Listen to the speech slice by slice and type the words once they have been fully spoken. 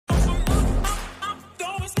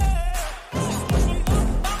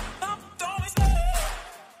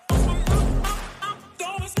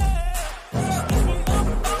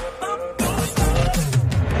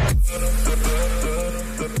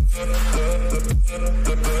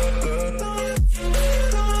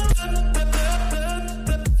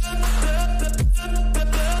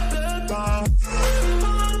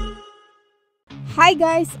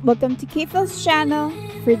guys, welcome to K-Phil's channel.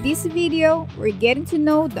 For this video, we're getting to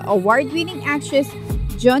know the award-winning actress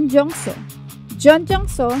Jeon Jong Seo. Jeon Jong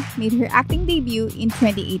Seo made her acting debut in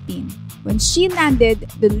 2018 when she landed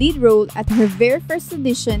the lead role at her very first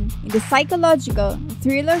audition in the psychological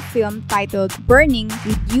thriller film titled Burning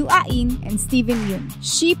with Yoo Ah-in and Steven Yeun.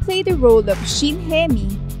 She played the role of Shin Hye-mi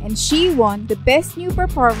and she won the Best New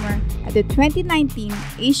Performer at the 2019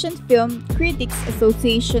 Asian Film Critics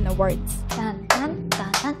Association Awards.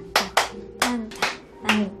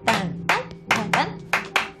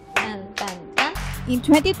 In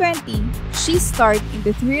 2020, she starred in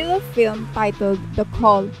the thriller film titled The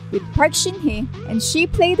Call with Park Shin-hye and she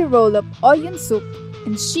played the role of Oh Yoon-suk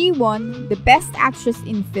and she won the Best Actress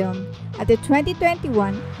in Film at the 2021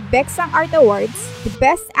 Baeksang Art Awards, the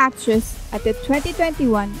Best Actress at the 2021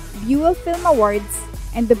 Buell Film Awards,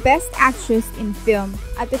 and the Best Actress in Film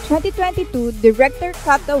at the 2022 Director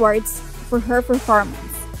Cut Awards for her performance.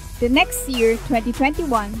 The next year,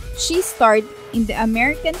 2021, she starred in the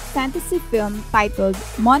American fantasy film titled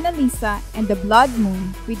Mona Lisa and the Blood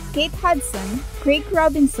Moon with Kate Hudson, Craig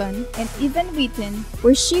Robinson, and Evan Wheaton,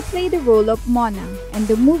 where she played the role of Mona, and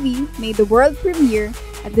the movie made the world premiere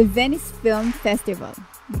at the Venice Film Festival.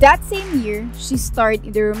 That same year, she starred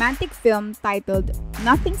in the romantic film titled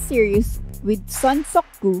Nothing Serious with Son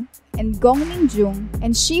Seok-gu and Gong Min-jung,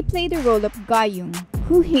 and she played the role of Ga-young,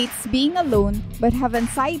 who hates being alone but have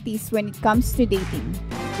anxieties when it comes to dating.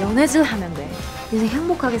 연애질 하면 돼. 인생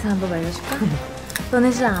행복하게 사는 법 알려줄까?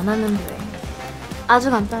 연애질 안 하면 돼. 아주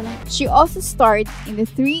간단해. She also starred in the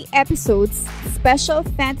 3 episodes special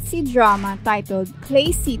fantasy drama titled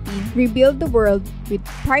Clay City Rebuild the World with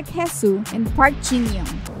Park Hae-soo and Park Jin-young.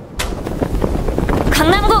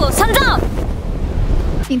 강남구 선점!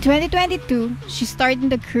 In 2022, she starred in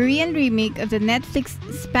the Korean remake of the Netflix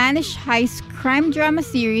Spanish heist crime drama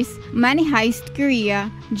series Money Heist Korea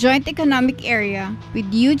Joint Economic Area with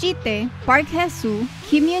Yoo Ji-tae, Park Hae-soo,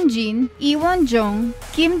 Kim Yoon-jin, Lee Won-jong,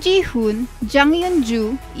 Kim Ji-hoon, Jang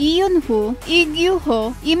Yoon-ju, Lee Yoon-ho, Lee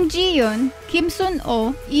Gyu-ho, Im Ji-yeon, Kim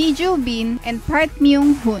Sun-oh, Lee Joo-bin, and Park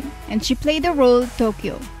Myung-hoon, and she played the role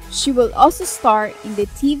Tokyo. She will also star in the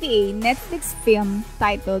TVA Netflix film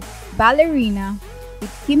titled Ballerina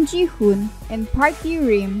with Kim Ji-hoon and Park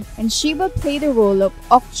Yoo-rim, and she will play the role of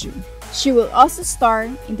Ok-ju. She will also star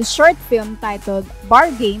in the short film titled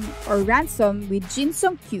Bar Game or Ransom with Jin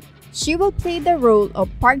Sung-kyu. She will play the role of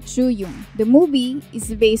Park Joo-young. The movie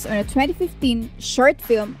is based on a 2015 short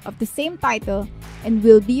film of the same title and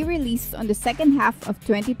will be released on the second half of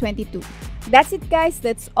 2022. That's it guys,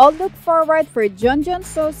 let's all look forward for Jeon Jong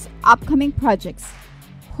Seo's upcoming projects.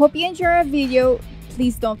 Hope you enjoy our video.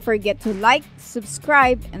 Please don't forget to like,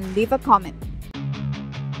 subscribe, and leave a comment.